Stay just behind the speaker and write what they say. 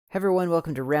Hey everyone,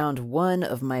 welcome to round 1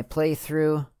 of my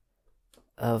playthrough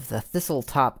of the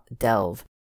Thistletop Delve.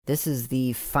 This is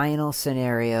the final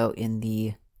scenario in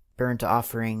the Burnt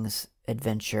Offerings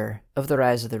adventure of the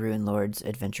Rise of the Runelords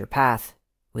adventure path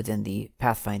within the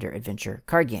Pathfinder Adventure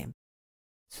Card Game.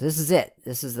 So this is it.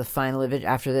 This is the final adventure.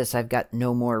 After this, I've got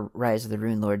no more Rise of the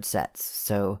Runelords sets.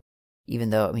 So even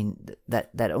though, I mean,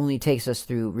 that only takes us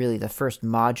through really the first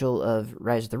module of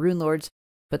Rise of the Runelords,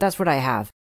 but that's what I have.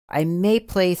 I may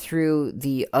play through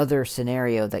the other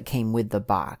scenario that came with the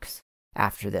box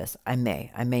after this. I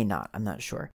may not. I'm not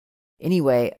sure.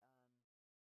 Anyway,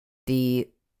 the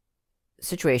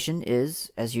situation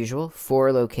is, as usual,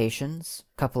 4 locations,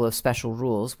 a couple of special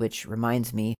rules, which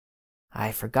reminds me,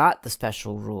 I forgot the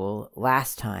special rule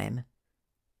last time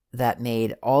that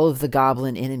made all of the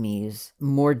goblin enemies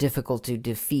more difficult to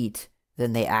defeat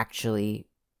than they actually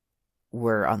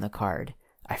were on the card.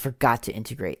 I forgot to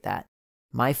integrate that.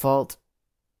 My fault.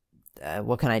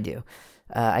 What can I do?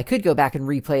 I could go back and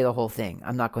replay the whole thing.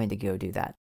 I'm not going to go do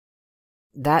that.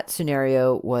 That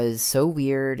scenario was so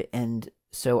weird and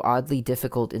so oddly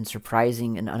difficult in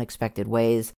surprising and unexpected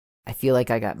ways. I feel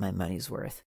like I got my money's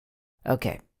worth.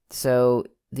 Okay, so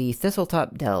the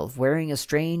Thistletop Delve, wearing a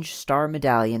strange star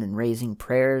medallion and raising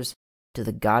prayers to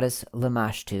the goddess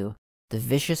Lamashtu, the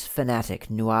vicious fanatic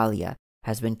Nualia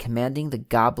has been commanding the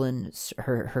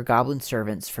her goblin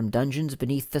servants from dungeons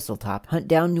beneath Thistletop hunt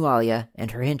down Nualia and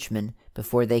her henchmen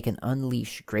before they can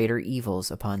unleash greater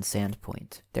evils upon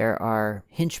Sandpoint. There are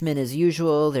henchmen as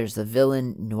usual, there's the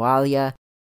villain Nualia,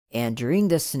 and during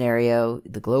this scenario,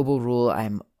 the global rule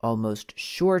I'm almost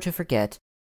sure to forget,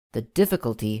 the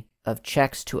difficulty of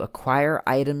checks to acquire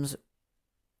items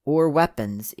or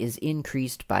weapons is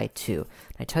increased by 2.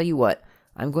 I tell you what,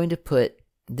 I'm going to put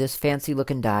this fancy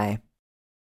looking die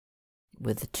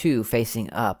with the 2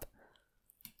 facing up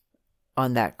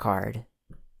on that card.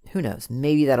 Who knows?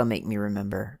 Maybe that'll make me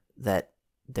remember that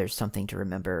there's something to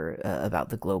remember about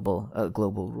the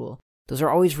global rule. Those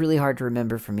are always really hard to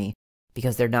remember for me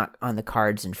because they're not on the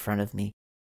cards in front of me.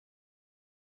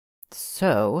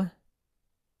 So,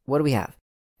 what do we have?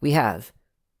 We have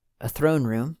a throne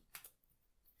room.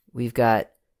 We've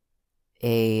got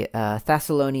a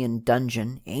Thessalonian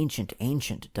dungeon, ancient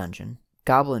dungeon.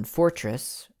 Goblin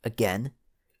Fortress, again,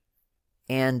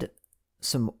 and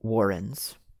some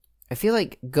warrens. I feel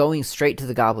like going straight to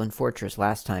the Goblin Fortress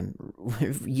last time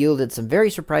yielded some very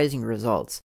surprising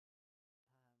results.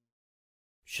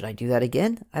 Should I do that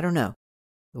again? I don't know.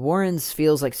 The warrens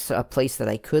feels like a place that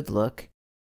I could look.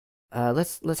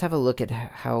 Let's have a look at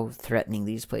how threatening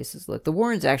these places look. The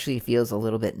warrens actually feels a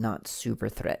little bit not super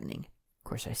threatening. Of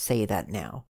course, I say that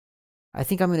now. I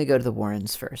think I'm going to go to the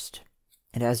warrens first.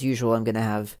 And as usual, I'm going to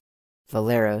have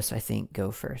Valeros, I think,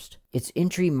 go first. Its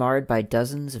entry marred by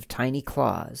dozens of tiny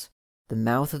claws, the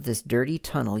mouth of this dirty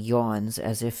tunnel yawns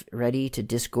as if ready to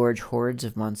disgorge hordes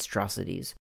of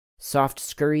monstrosities. Soft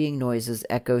scurrying noises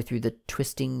echo through the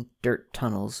twisting dirt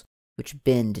tunnels, which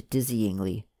bend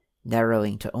dizzyingly,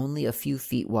 narrowing to only a few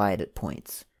feet wide at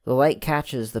points. The light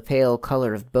catches the pale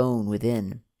color of bone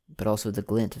within, but also the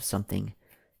glint of something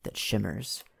that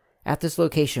shimmers. At this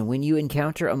location, when you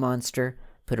encounter a monster,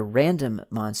 put a random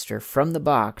monster from the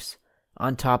box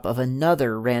on top of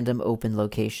another random open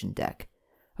location deck.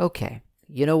 Okay,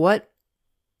 you know what?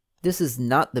 This is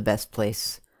not the best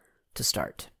place to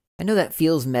start. I know that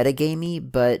feels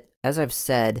metagamey, but as I've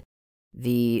said,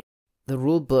 the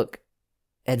rulebook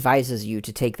advises you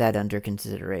to take that under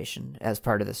consideration as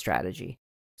part of the strategy.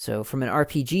 So from an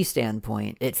RPG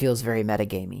standpoint, it feels very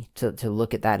metagamey to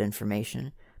look at that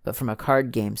information. But from a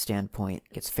card game standpoint,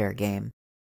 it's fair game.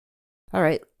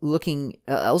 Alright, looking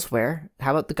elsewhere, how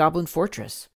about the Goblin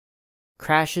Fortress?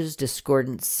 Crashes,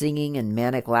 discordant singing, and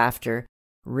manic laughter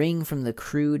ring from the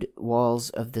crude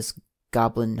walls of this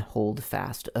goblin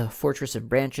holdfast, a fortress of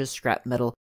branches, scrap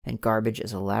metal, and garbage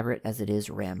as elaborate as it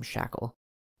is ramshackle.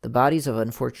 The bodies of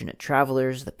unfortunate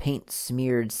travelers, the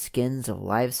paint-smeared skins of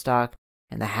livestock,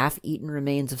 and the half-eaten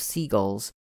remains of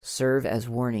seagulls serve as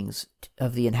warnings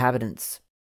of the inhabitants'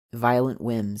 violent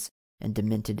whims, and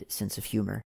demented sense of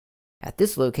humor. At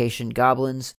this location,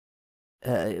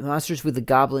 monsters with the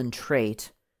goblin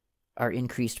trait are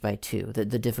increased by 2,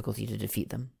 the difficulty to defeat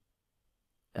them.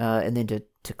 And then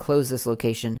to close this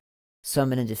location,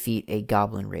 summon and defeat a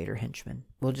goblin raider henchman.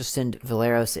 We'll just send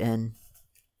Valeros in,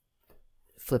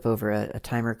 flip over a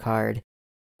timer card,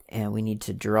 and we need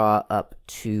to draw up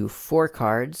to 4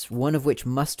 cards, one of which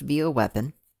must be a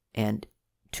weapon, and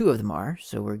 2 of them are,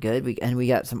 so we're good. We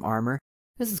got some armor.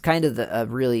 This is kind of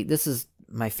this is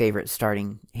my favorite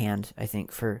starting hand, I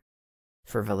think, for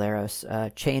Valeros.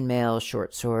 Chainmail,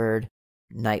 short sword,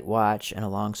 Night Watch and a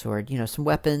longsword. You know, some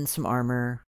weapons, some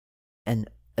armor, and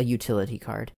a utility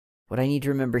card. What I need to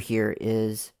remember here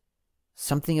is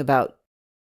something about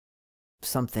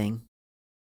something,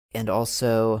 and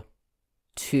also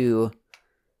two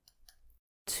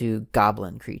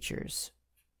goblin creatures.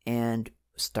 And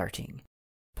starting.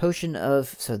 Potion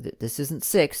of... So this isn't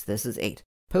 6, this is 8.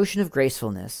 Potion of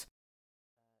Gracefulness.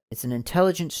 It's an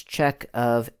intelligence check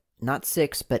of not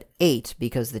 6, but 8,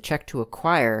 because the check to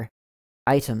acquire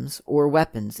items or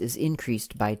weapons is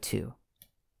increased by 2.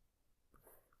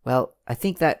 Well, I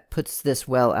think that puts this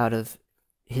well out of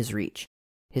his reach.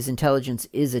 His intelligence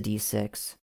is a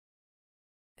d6,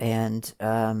 and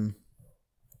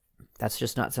that's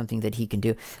just not something that he can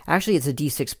do. Actually, it's a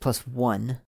d6 plus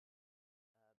 1,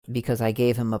 because I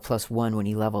gave him a plus 1 when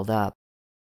he leveled up,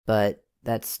 but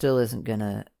that still isn't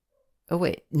gonna... Oh,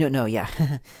 wait. No, yeah.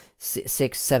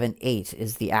 6, 7, 8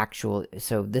 is the actual...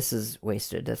 So this is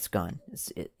wasted. That's gone.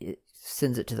 It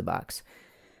sends it to the box.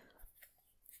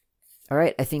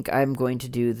 Alright, I think I'm going to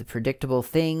do the predictable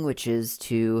thing, which is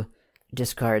to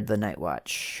discard the Night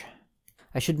Watch.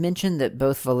 I should mention that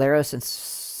both Valeros and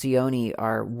Sione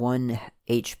are 1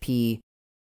 HP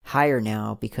higher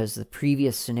now because the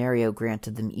previous scenario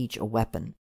granted them each a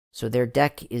weapon. So their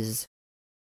deck is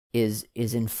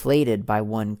inflated by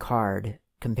 1 card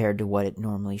compared to what it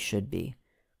normally should be.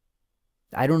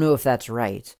 I don't know if that's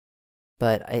right,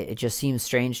 but it just seems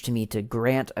strange to me to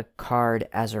grant a card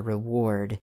as a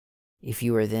reward if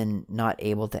you are then not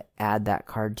able to add that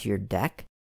card to your deck.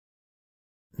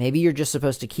 Maybe you're just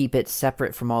supposed to keep it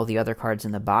separate from all the other cards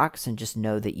in the box and just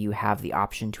know that you have the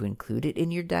option to include it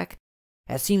in your deck.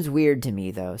 That seems weird to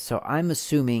me, though, so I'm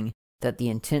assuming that the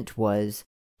intent was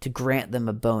to grant them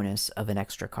a bonus of an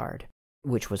extra card,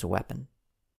 which was a weapon.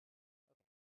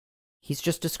 He's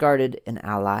just discarded an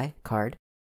ally card,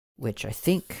 which I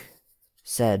think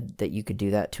said that you could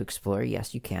do that to explore.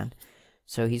 Yes, you can.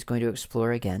 So he's going to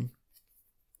explore again.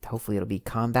 Hopefully it'll be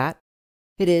combat.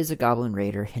 It is a Goblin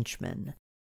Raider Henchman.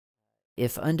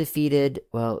 If undefeated,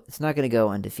 well, it's not going to go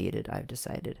undefeated, I've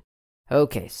decided.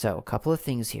 Okay, so a couple of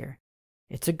things here.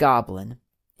 It's a goblin.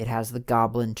 It has the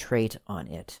goblin trait on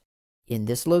it. In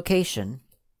this location,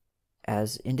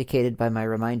 as indicated by my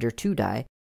reminder 2 die,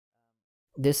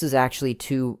 this is actually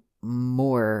 2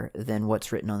 more than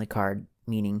what's written on the card,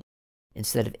 meaning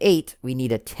instead of 8, we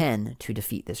need a 10 to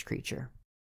defeat this creature.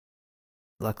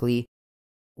 Luckily,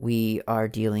 we are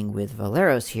dealing with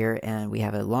Valeros here, and we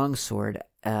have a longsword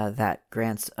that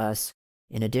grants us,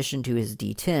 in addition to his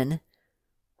d10,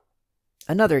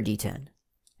 another d10.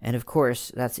 And of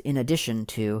course, that's in addition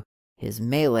to his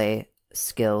melee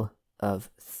skill of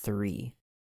 3.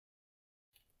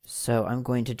 So I'm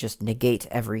going to just negate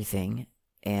everything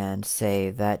and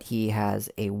say that he has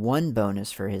a 1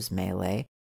 bonus for his melee,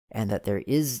 and that there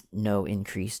is no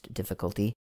increased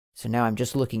difficulty. So now I'm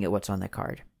just looking at what's on the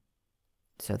card.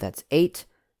 So that's 8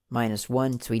 minus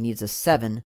 1, so he needs a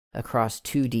 7 across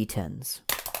 2 d10s.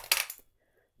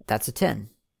 That's a 10.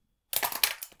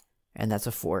 And that's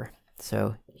a 4.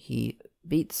 So he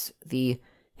beats the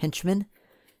henchman,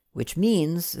 which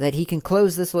means that he can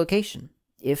close this location.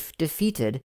 If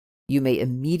defeated, you may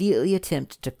immediately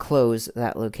attempt to close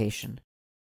that location.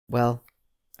 Well,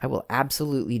 I will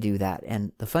absolutely do that.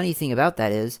 And the funny thing about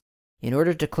that is, in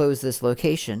order to close this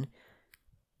location,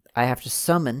 I have to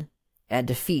summon and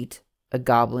defeat a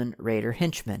Goblin Raider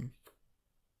Henchman.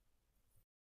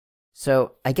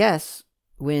 So, I guess,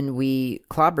 when we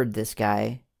clobbered this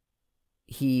guy,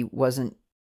 he wasn't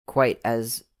quite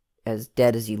as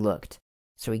dead as he looked.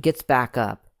 So he gets back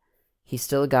up. He's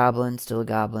still a goblin,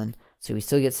 so he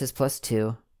still gets his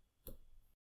 +2.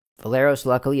 Valeros,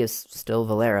 luckily, is still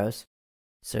Valeros.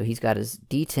 So he's got his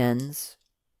d10s,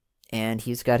 and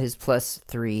he's got his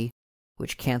 +3,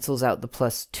 which cancels out the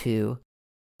 +2,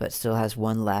 but still has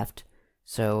 1 left.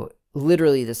 So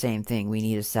literally the same thing, we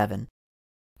need a 7.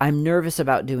 I'm nervous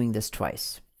about doing this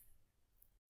twice.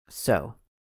 So,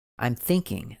 I'm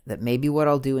thinking that maybe what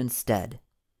I'll do instead,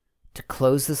 to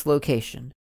close this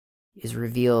location, is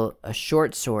reveal a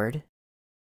short sword,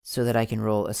 so that I can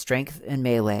roll a strength and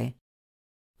melee,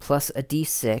 plus a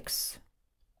d6,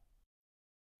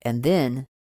 and then,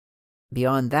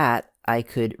 beyond that, I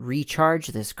could recharge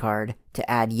this card to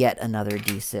add yet another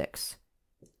d6.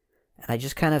 And I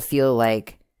just kind of feel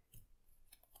like,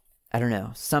 I don't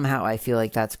know, somehow I feel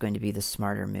like that's going to be the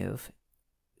smarter move.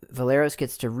 Valeros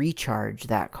gets to recharge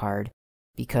that card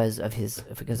because of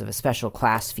a special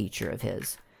class feature of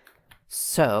his.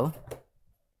 So,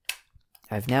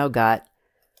 I've now got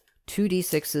 2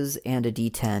 d6s and a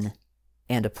d10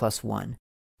 and a +1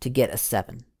 to get a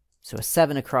 7. So a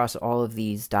 7 across all of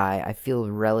these die I feel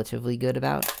relatively good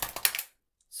about.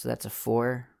 So that's a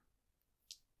 4.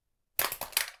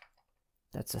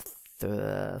 That's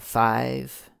a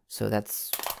 5. So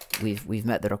that's we've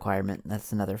met the requirement.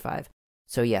 That's another 5.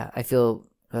 So yeah, I feel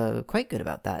quite good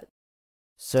about that.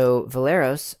 So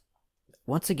Valeros,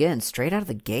 once again, straight out of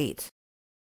the gate,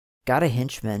 got a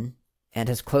henchman and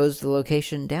has closed the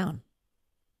location down.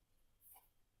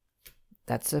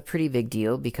 That's a pretty big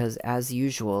deal because, as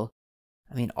usual,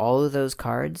 I mean, all of those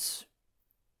cards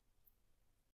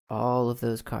are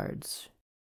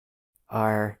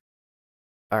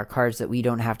cards that we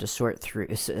don't have to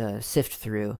sift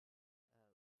through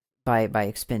by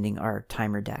expending our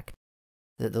timer deck.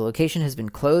 The location has been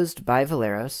closed by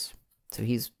Valeros, so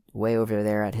he's way over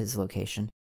there at his location.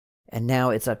 And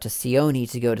now it's up to Sione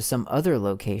to go to some other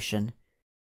location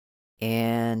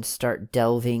and start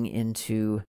delving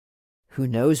into who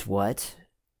knows what.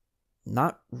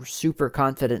 Not super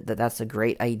confident that that's a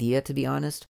great idea, to be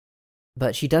honest.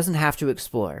 But she doesn't have to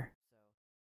explore.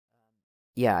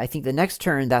 Yeah, I think the next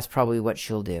turn, that's probably what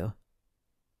she'll do.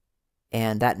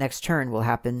 And that next turn will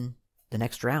happen the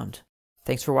next round.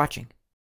 Thanks for watching.